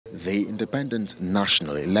The Independent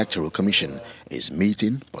National Electoral Commission is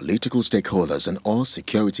meeting political stakeholders and all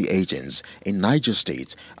security agents in Niger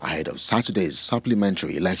State ahead of Saturday's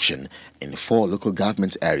supplementary election in 4 local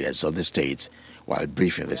government areas of the state. While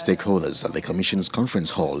briefing the stakeholders at the Commission's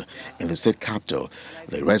conference hall in the state capital,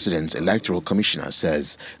 the resident electoral commissioner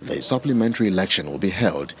says the supplementary election will be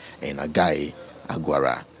held in Agai,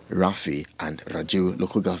 Agwara, Rafi and Raju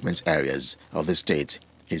local government areas of the state.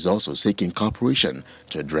 He's also seeking cooperation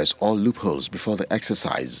to address all loopholes before the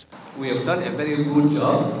exercise. We have done a very good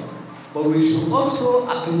job, but we should also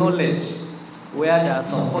acknowledge where there are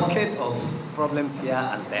some pockets of problems here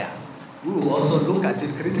and there. We will also look at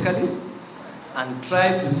it critically and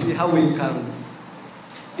try to see how we can,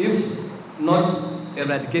 if not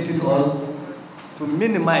eradicate it all, to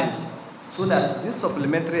minimize so that this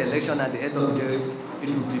supplementary election at the end of the day, it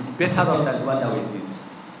will be better off than the one that we did.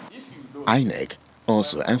 INEC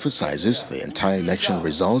also emphasizes the entire election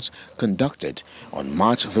results conducted on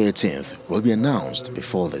March 13th will be announced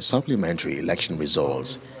before the supplementary election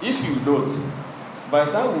results. If you don't, by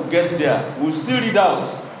the time we get there, we'll still read out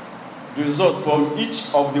the result from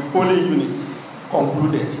each of the polling units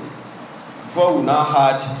concluded before we now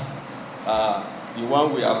had the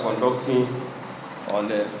one we are conducting on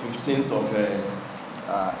the 15th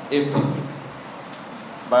of April.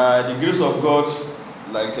 By the grace of God,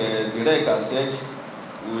 like the rec has said,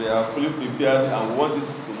 we are fully prepared and we want it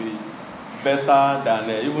to be better than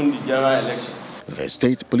even the general election. The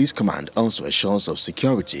State Police Command also assures of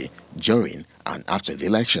security during and after the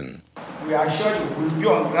election. We are sure we will be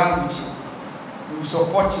on ground with you. We will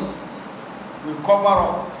support you. We will cover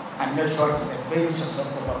up and make sure it's a very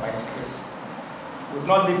successful by His grace. We will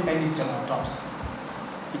not leave any stone unturned.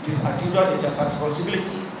 It is as usual, it is a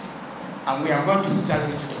responsibility, and we are going to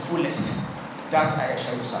utilize it to the fullest. That I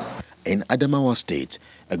assure you, sir. In Adamawa State,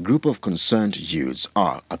 a group of concerned youths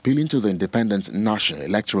are appealing to the Independent National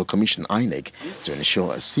Electoral Commission INEC to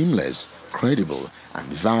ensure a seamless, credible and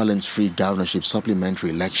violence-free governorship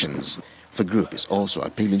supplementary elections. The group is also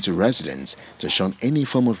appealing to residents to shun any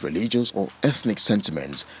form of religious or ethnic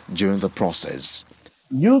sentiments during the process.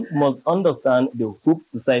 Youth must understand the hope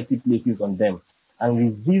society places on them and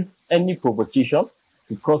resist any provocation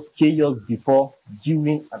to cause chaos before,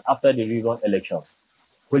 during and after the rerun election.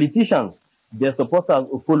 Politicians, their supporters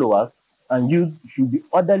or followers, and youth should be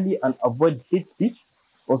orderly and avoid hate speech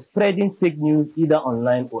or spreading fake news either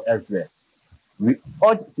online or elsewhere. We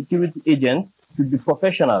urge security agents to be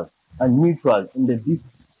professional and neutral in the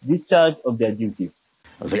discharge of their duties.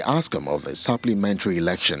 The outcome of the supplementary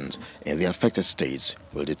elections in the affected states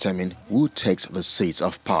will determine who takes the seats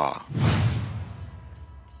of power.